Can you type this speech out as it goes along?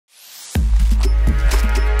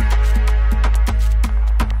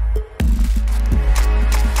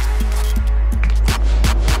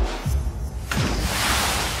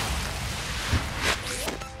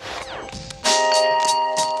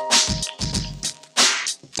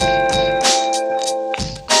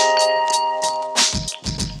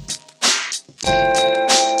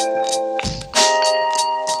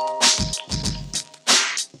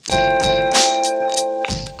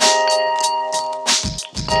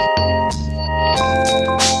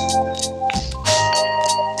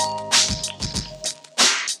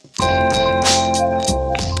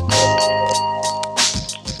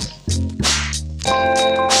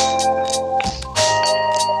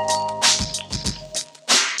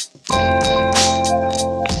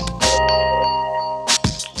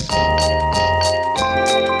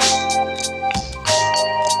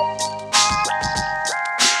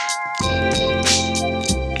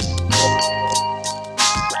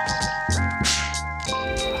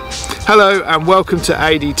Hello and welcome to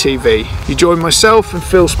ADTV. You join myself and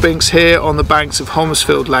Phil Spinks here on the banks of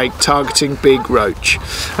Homersfield Lake targeting big roach.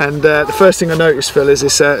 And the first thing I noticed, Phil, is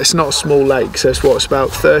it's not a small lake, so it's about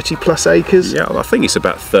 30 plus acres? Yeah, I think it's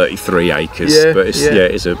about 33 acres, but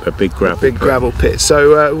it's a big gravel pit.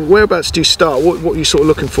 So whereabouts do you start? What are you sort of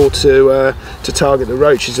looking for to target the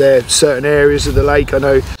roach? Is there certain areas of the lake? I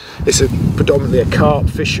know it's predominantly a carp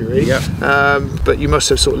fishery, but you must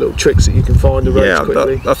have sort of little tricks that you can find the roach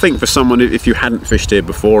quickly. I think for someone, if you hadn't fished here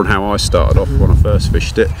before, and how I started off when I first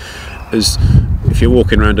fished it, is if you're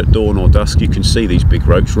walking around at dawn or dusk, you can see these big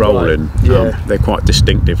roach rolling. Right. They're quite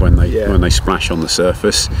distinctive when they splash on the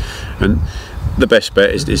surface, and the best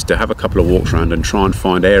bet is to have a couple of walks around and try and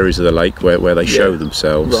find areas of the lake where they show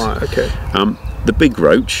themselves. Right. Okay. The big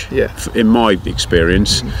roach, in my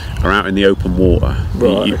experience, are out in the open water.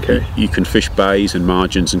 Right, you can fish bays and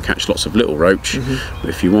margins and catch lots of little roach. But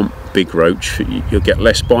if you want big roach, you'll get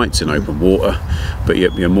less bites in open water, but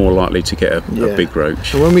you're more likely to get a big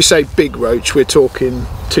roach. And when we say big roach, we're talking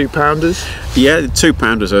 2-pounders? Yeah,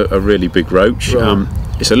 2-pounders are a really big roach. Right.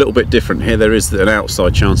 It's a little bit different here. There is an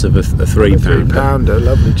outside chance of a 3-pounder. 3-pounder,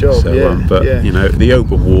 lovely job. So, you know, the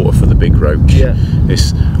open water for the big roach.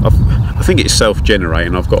 I think it's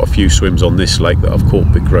self-generating. I've got a few swims on this lake that I've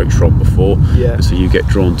caught big roach from before. So you get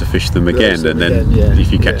drawn to fish them again, and then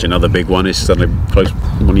if you catch another big one, it's suddenly close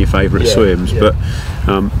one of your favourite swims. But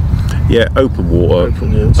open water.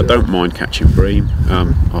 I don't mind catching bream.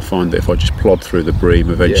 I find that if I just plod through the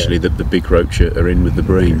bream, eventually the big roach are in with the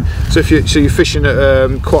bream. So you're fishing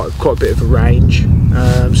at quite a bit of a range.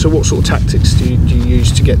 So what sort of tactics do you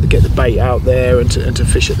use to get the bait out there and to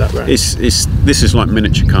fish at that range? This is like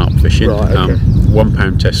miniature carp fishing. Right, okay. 1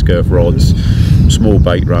 pound test curve rods, small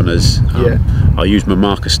bait runners. I use my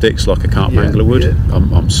marker sticks like a carp angler would.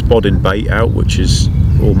 I'm spodding bait out, which is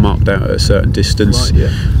all marked out at a certain distance.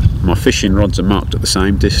 My fishing rods are marked at the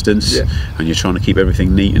same distance, and you're trying to keep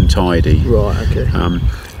everything neat and tidy. Right, okay.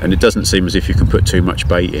 And it doesn't seem as if you can put too much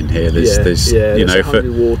bait in here. There's you know,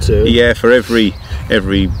 for every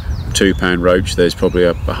 2-pound roach, there's probably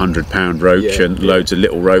a 100-pound roach and loads of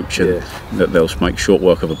little roach, and that they'll make short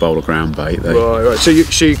work of a bowl of ground bait. Right. So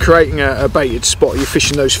you're creating a baited spot. You're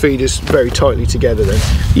fishing those feeders very tightly together then?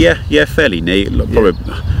 Yeah, fairly neat. Probably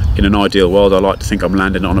in an ideal world, I like to think I'm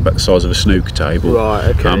landing it on about the size of a snooker table. Right.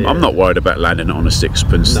 Okay. I'm not worried about landing it on a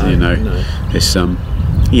sixpence. No. It's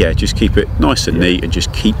just keep it nice and neat and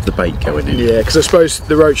just keep the bait going in. Yeah, because I suppose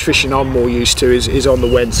the roach fishing I'm more used to is on the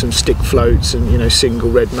Wen, some stick floats and single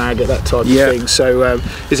red maggot, that type of thing. So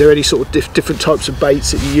is there any sort of different types of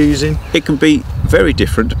baits that you're using? It can be very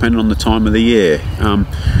different depending on the time of the year.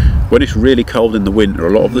 When it's really cold in the winter,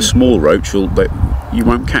 a lot of the small roach you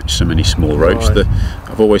won't catch so many small roach. Right.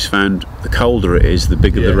 I've always found the colder it is, the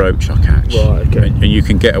bigger the roach I catch. Right, okay. And you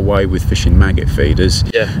can get away with fishing maggot feeders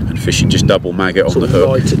and fishing just double maggot on the hook.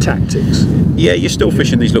 Lighter tactics. Yeah, you're still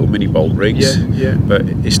fishing these little mini bolt rigs. But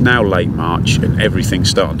it's now late March and everything's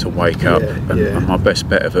starting to wake up. And my best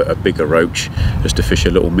bet of a bigger roach is to fish a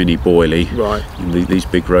little mini boilie. Right. And these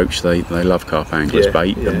big roach, they love carp anglers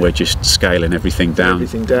bait, and we're just scaling everything down.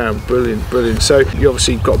 Brilliant. So you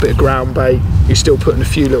obviously got a bit of ground bait. You're still putting a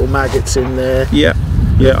few little maggots in there.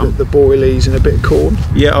 The boilies and a bit of corn.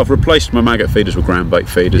 I've replaced my maggot feeders with ground bait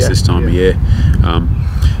feeders this time of year.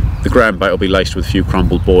 The ground bait will be laced with a few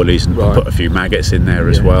crumbled boilies, and I'll put a few maggots in there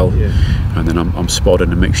as well. And then I'm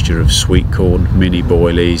spodding a mixture of sweet corn, mini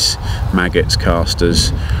boilies, maggots,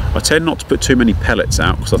 casters. I tend not to put too many pellets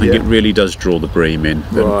out because I think it really does draw the bream in.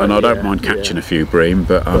 And I don't mind catching a few bream,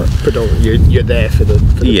 but predominantly you're there for the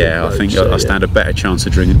I think I stand a better chance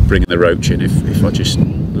of bringing the roach in if I just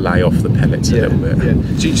lay off the pellets a little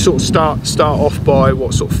bit. So you sort of start off by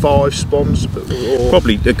what, sort of 5 spoms?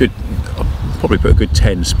 Probably put a good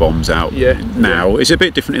 10 spoms out now. It's a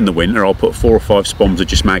bit different in the winter. I'll put 4 or 5 spoms of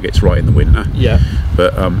just maggots right in the winter.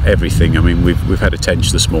 But everything, I mean, we've had a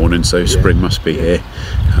tench this morning, so spring must be here.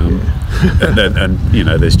 And you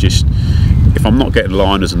know, there's just, if I'm not getting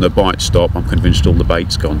liners and the bites stop, I'm convinced all the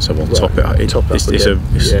bait's gone, so I'll top it up.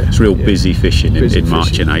 It's real busy fishing in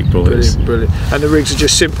March and April. Brilliant. And the rigs are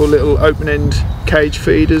just simple little open end cage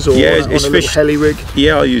feeders, or on a little heli rig?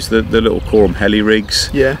 I use the little Corum heli rigs.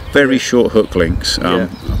 Very short hook links,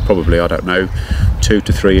 probably, I don't know, 2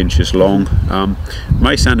 to 3 inches long.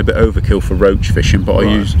 May sound a bit overkill for roach fishing, but I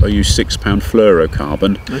use 6-pound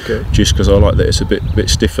fluorocarbon, just because I like that it's a bit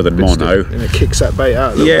stiffer than mono. And it kicks that bait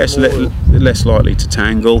out a little bit more. Less likely to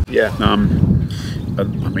tangle. I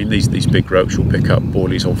mean, these big roach will pick up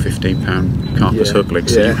boilies on 15-pound carpus hook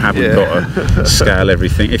links, so you haven't got to scale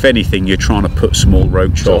everything. If anything, you're trying to put small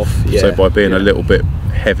roach off. So by being a little bit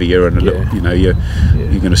heavier and a little, you know, you're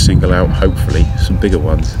going to single out hopefully some bigger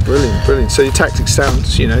ones. Brilliant, brilliant. So your tactics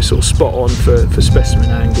sounds, you know, sort of spot on for specimen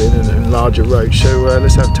angling and larger roach. So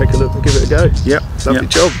let's take a look and give it a go. Yep, lovely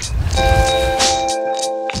job.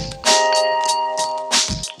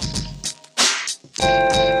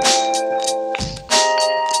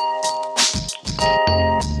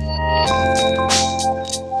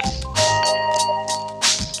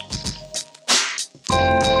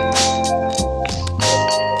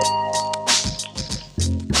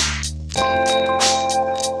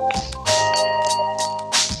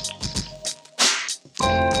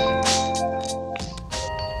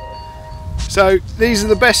 So these are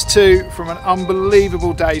the best two from an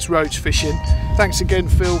unbelievable day's roach fishing. Thanks again,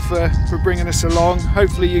 Phil, for bringing us along.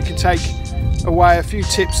 Hopefully you can take away a few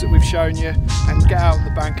tips that we've shown you and get out on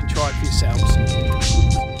the bank and try it for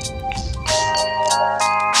yourselves.